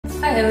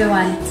Hi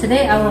everyone,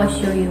 today I will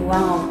show you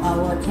one of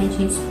our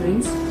tension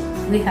springs.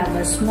 We have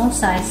a small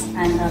size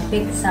and a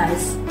big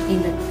size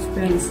in the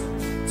springs.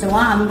 So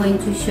what I'm going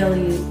to show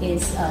you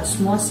is a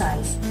small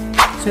size.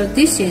 So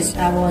this is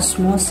our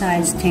small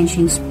size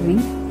tension spring.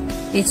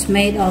 It's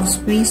made of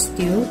spring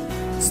steel,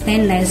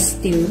 stainless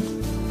steel.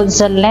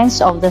 The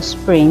length of the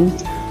spring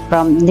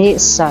from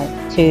this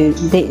side to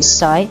this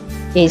side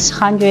is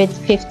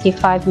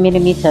 155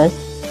 millimeters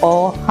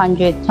or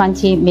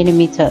 120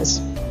 millimeters.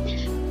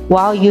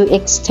 While you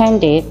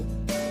extend it,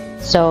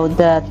 so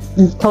the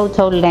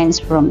total length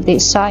from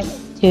this side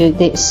to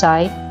this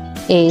side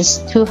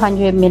is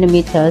 200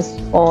 millimeters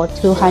or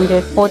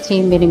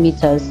 240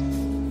 millimeters.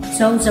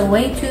 So the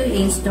way to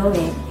install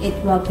it,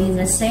 it will be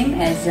the same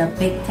as a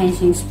big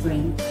tension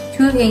spring.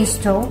 To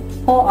install,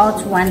 pull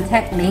out one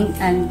tag link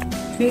and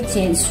twist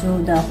it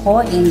through the hole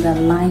in the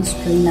line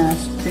strainer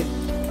strip.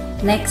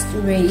 Next,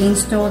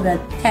 reinstall the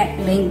tag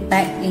link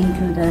back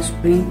into the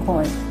spring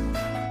coil.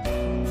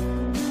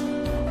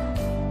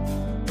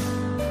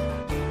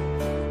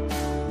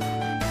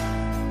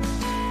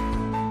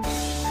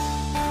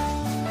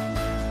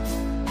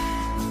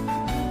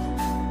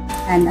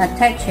 And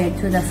attach it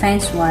to the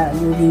fence wire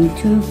using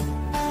two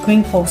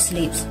crimped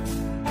slips.